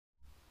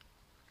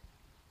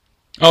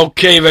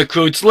Okay,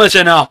 recruits,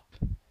 listen up.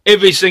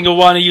 Every single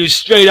one of you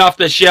straight off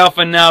the shelf,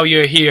 and now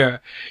you're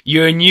here.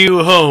 Your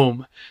new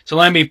home. So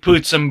let me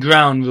put some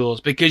ground rules,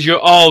 because you're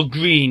all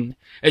green.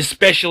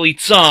 Especially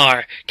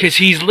Tsar, 'cause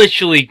he's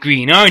literally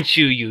green, aren't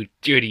you, you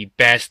dirty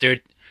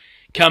bastard?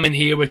 Coming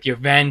here with your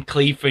Van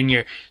Cleef and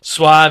your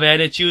suave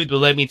attitude, but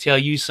let me tell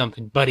you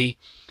something, buddy.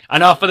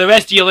 And now for the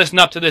rest of you, listen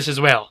up to this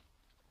as well.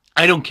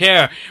 I don't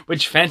care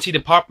which fancy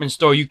department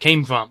store you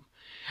came from.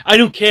 I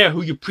don't care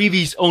who your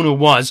previous owner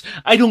was.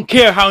 I don't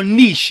care how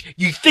niche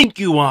you think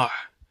you are.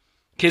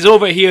 'Cause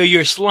over here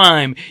you're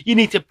slime. You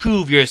need to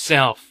prove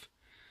yourself.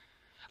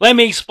 Let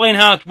me explain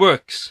how it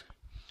works.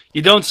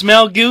 You don't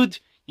smell good?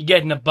 You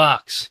get in a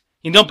box.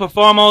 You don't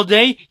perform all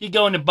day? You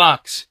go in the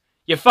box.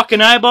 You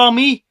fucking eyeball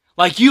me?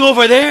 Like you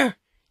over there?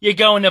 You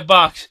go in the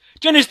box.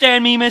 Do you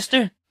understand me,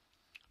 mister?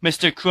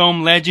 Mr.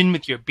 Chrome Legend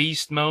with your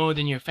beast mode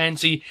and your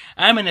fancy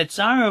I'm an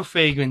Azzaro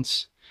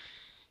fragrance.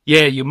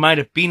 Yeah, you might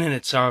have been an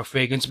Azzaro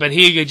fragrance, but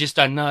here you're just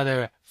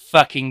another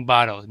fucking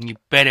bottle, and you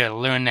better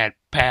learn that,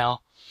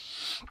 pal.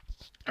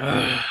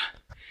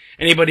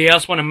 Anybody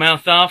else want to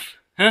mouth off?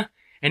 Huh?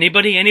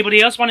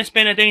 Anybody else want to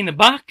spend a day in the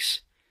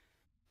box?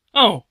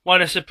 Oh,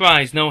 what a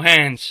surprise, no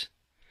hands.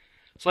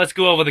 So let's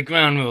go over the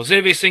ground rules.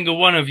 Every single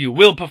one of you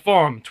will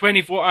perform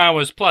 24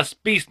 hours plus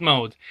beast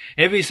mode.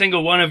 Every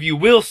single one of you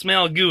will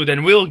smell good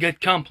and will get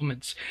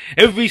compliments.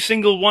 Every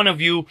single one of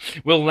you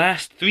will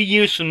last 3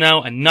 years from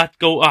now and not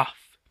go off.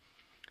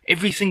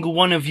 Every single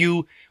one of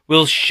you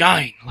will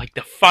shine like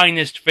the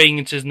finest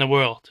fragrances in the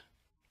world.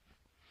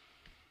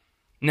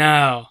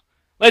 Now,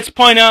 let's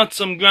point out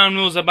some ground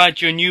rules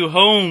about your new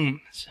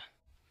homes.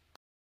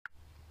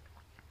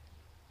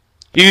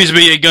 Here's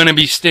where you're gonna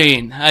be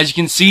staying. As you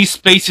can see,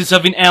 spaces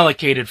have been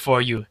allocated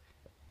for you.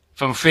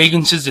 From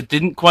fragrances that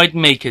didn't quite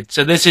make it,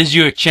 so this is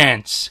your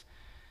chance.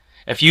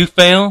 If you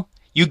fail,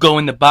 you go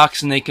in the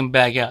box and they can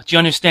back out. Do you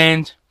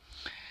understand?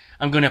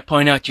 I'm gonna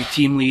point out your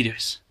team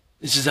leaders.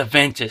 This is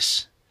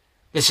Aventus.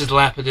 This is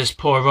Lapidus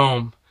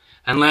Porum.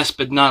 And last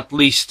but not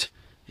least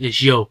is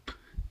Yope.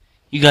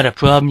 You got a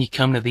problem, you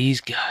come to these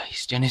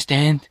guys. Do you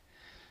understand?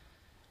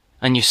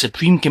 And your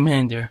Supreme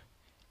Commander,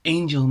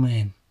 Angel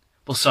Man,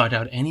 will sort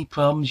out any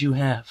problems you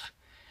have.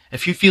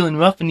 If you're feeling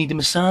rough and need a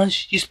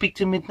massage, you speak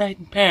to Midnight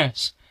in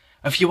Paris.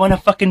 Or if you want a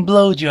fucking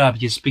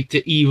blowjob, you speak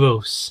to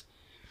Eros.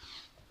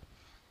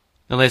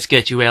 Now let's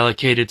get you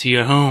allocated to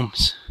your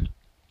homes.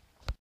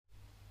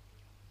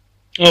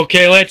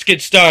 Okay, let's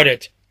get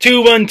started.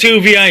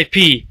 212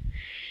 VIP.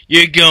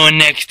 You're going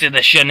next to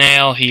the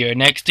Chanel here,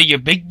 next to your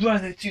big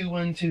brother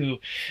 212.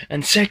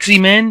 And sexy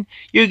men,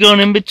 you're going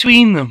in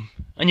between them.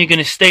 And you're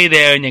gonna stay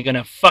there and you're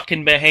gonna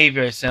fucking behave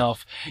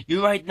yourself.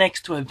 You're right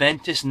next to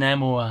Aventus and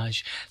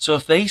Amouage. So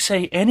if they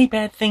say any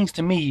bad things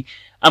to me,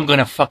 I'm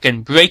gonna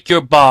fucking break your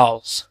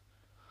balls.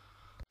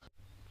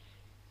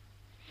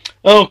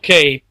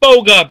 Okay,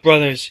 Bogart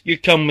brothers, you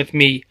come with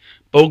me.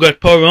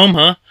 Bogart Porum,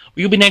 huh?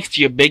 Well, you'll be next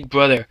to your big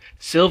brother,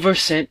 Silver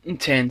Scent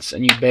Intense,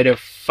 and you better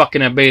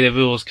fucking obey the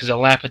rules, cause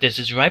Lapidus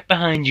is right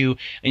behind you,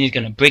 and he's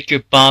gonna break your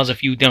balls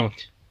if you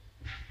don't.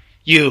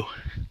 You,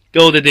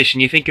 Gold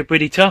Edition, you think you're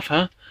pretty tough,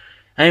 huh?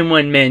 I'm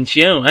one man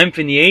show. I'm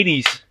from the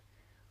 80s.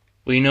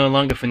 Well, you're no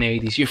longer from the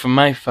 80s. You're from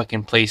my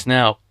fucking place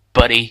now,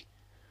 buddy.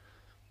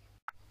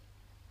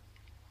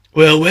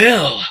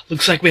 Well,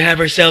 looks like we have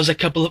ourselves a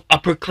couple of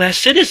upper-class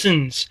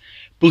citizens.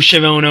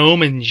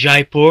 Boucheron and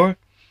Jaipur.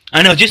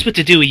 I know just what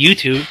to do with you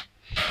two.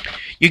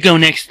 You go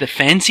next to the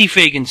fancy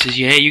fragrances,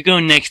 yeah? You go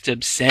next to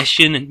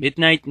Obsession and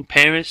Midnight in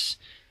Paris.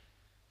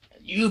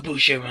 You,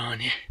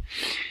 Boucheron,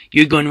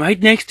 you're going right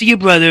next to your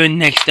brother and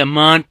next to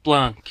Mont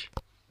Blanc.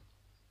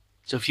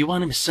 So if you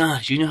want a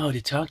massage, you know who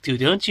to talk to,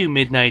 don't you,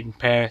 Midnight in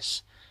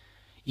Paris?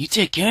 You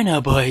take care now,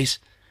 boys.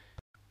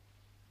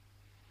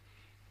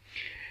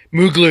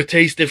 Mugler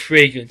taste of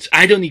fragrance.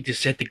 I don't need to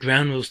set the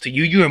ground rules to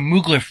you. You're a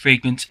Mugler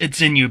fragrance. It's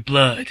in your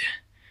blood.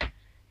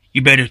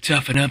 You better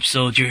toughen up,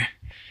 soldier.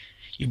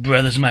 Your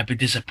brothers might be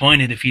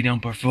disappointed if you don't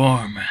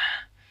perform.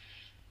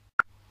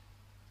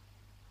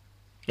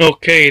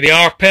 Okay, they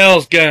are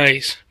pals,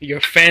 guys. Your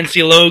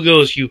fancy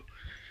logos, you...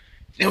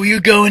 Oh, you're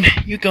going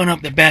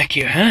up the back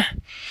here, huh?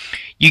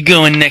 You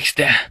going next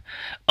to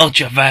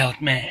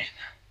Ultraviolet Man.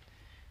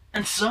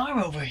 And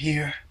Tsar over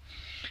here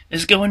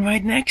is going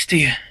right next to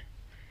you.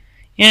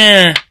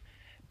 Yeah,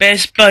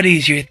 best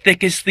buddies, you're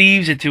thick as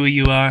thieves, the two of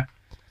you are.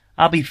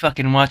 I'll be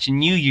fucking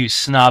watching you, you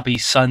snobby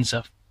sons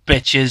of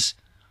bitches.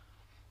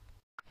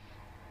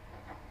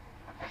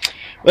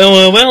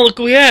 Well, look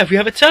who we have. We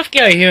have a tough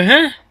guy here,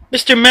 huh?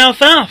 Mr.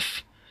 Mouth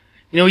Off.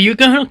 You know, you're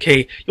going, okay.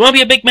 You want to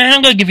be a big man?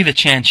 I'm going to give you the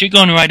chance. You're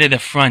going right at the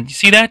front. You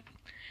see that?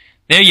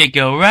 There you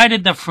go, right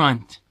at the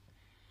front.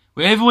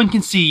 Where everyone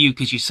can see you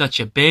because you're such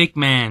a big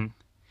man.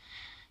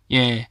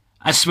 Yeah,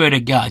 I swear to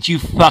God, you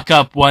fuck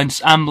up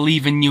once, I'm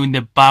leaving you in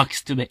the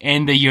box to the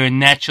end of your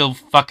natural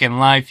fucking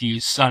life, you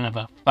son of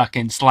a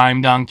fucking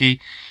slime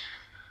donkey.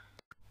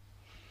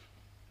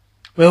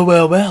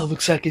 Well,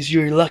 looks like it's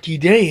your lucky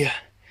day.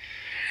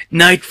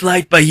 Night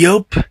Flight by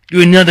Yope,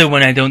 you're another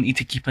one I don't need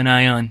to keep an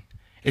eye on.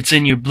 It's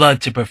in your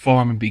blood to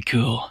perform and be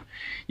cool.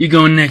 You're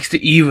going next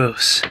to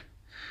Eros.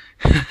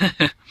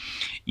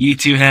 You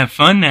two have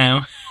fun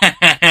now.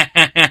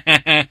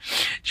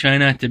 Try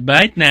not to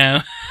bite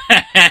now.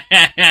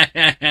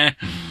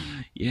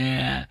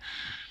 Yeah.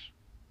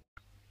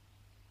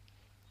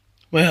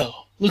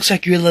 Well, looks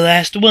like you're the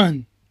last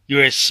one.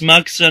 You're a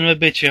smug son of a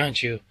bitch,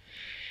 aren't you?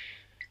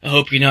 I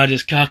hope you're not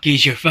as cocky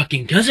as your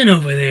fucking cousin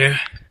over there.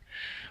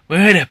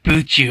 Where to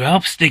boot you?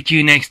 I'll stick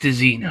you next to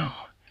Zeno.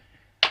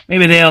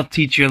 Maybe they'll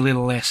teach you a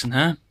little lesson,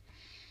 huh?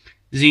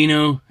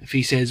 Zeno, if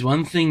he says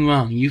one thing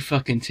wrong, you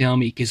fucking tell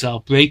me, 'cause I'll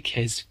break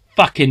his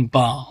fucking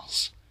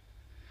balls.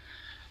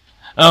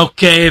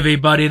 Okay,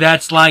 everybody,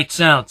 that's lights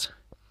out.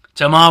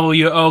 Tomorrow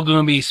you're all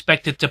gonna be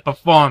expected to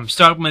perform,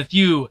 starting with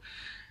you.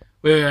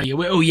 Where are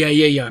you? Oh,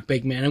 yeah,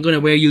 big man. I'm gonna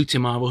wear you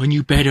tomorrow, and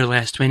you better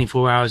last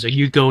 24 hours or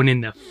you're going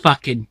in the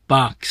fucking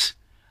box.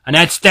 And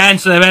that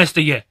stands for the rest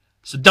of you,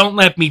 so don't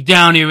let me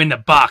down here in the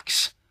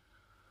box.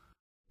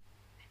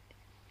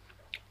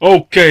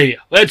 Okay,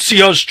 let's see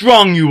how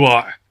strong you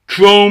are.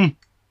 Chrome,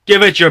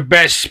 give it your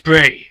best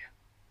spray.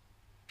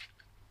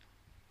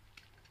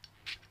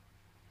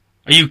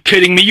 Are you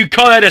kidding me? You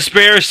call that a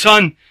sprayer,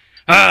 son?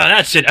 Ah,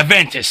 that's it,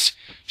 Aventus.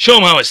 Show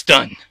him how it's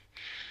done.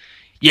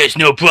 Yes,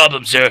 no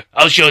problem, sir.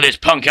 I'll show this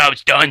punk how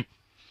it's done.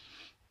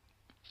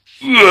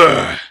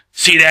 Ugh.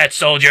 See that,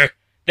 soldier?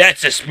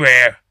 That's a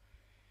sprayer.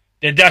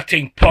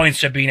 Deducting points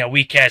for being a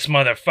weak-ass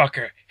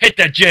motherfucker. Hit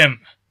the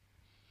gym.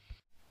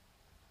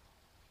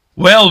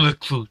 Well,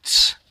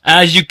 recruits,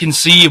 as you can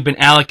see, you've been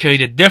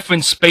allocated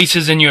different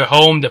spaces in your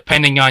home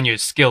depending on your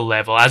skill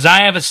level, as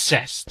I have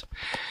assessed.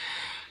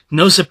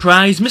 No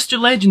surprise, Mr.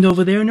 Legend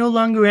over there no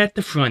longer at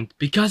the front,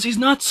 because he's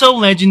not so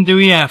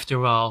legendary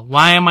after all.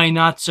 Why am I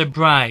not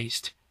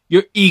surprised?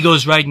 Your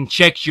ego's writing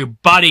checks your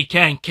body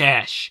can't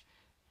cash.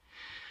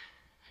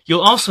 You'll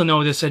also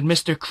notice that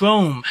Mr.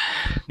 Chrome,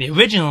 the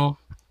original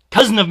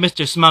cousin of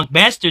Mr. Smug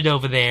Bastard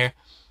over there,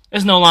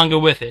 is no longer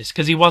with us,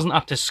 because he wasn't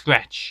up to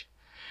scratch.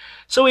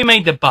 So we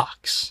made the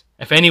box.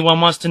 If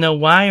anyone wants to know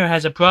why or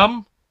has a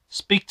problem,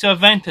 speak to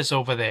Aventus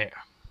over there.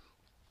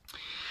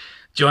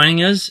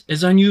 Joining us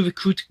is our new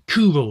recruit,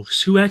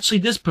 Kuros, who actually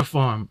does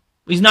perform.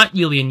 He's not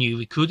really a new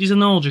recruit, he's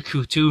an old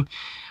recruit who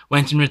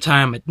went in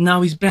retirement.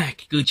 Now he's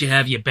back. Good to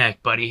have you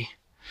back, buddy.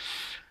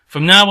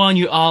 From now on,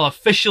 you're all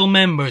official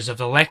members of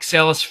the Lex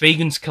Ellis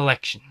Fagans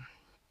collection.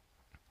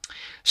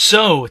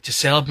 So, to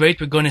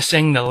celebrate, we're going to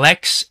sing the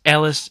Lex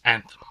Ellis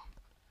anthem.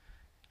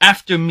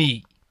 After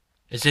me.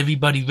 Is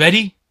everybody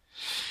ready?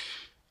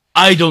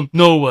 I don't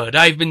know what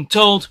I've been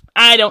told.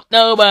 I don't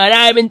know what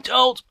I've been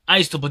told.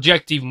 I still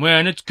project even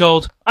when it's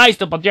cold. I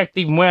still project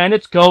even when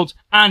it's cold.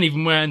 And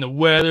even when the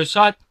weather's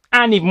hot.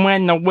 And even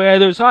when the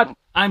weather's hot.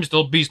 I'm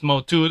still beast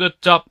mode to the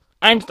top.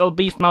 I'm still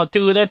beast mode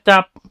to the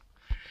top.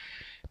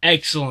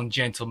 Excellent,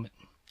 gentlemen.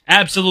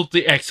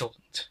 Absolutely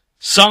excellent.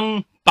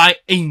 Sung by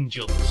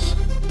angels.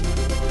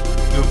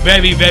 You're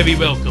very, very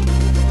welcome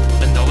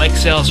in the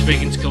Lex Ellis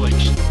Fagans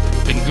collection.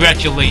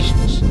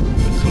 Congratulations.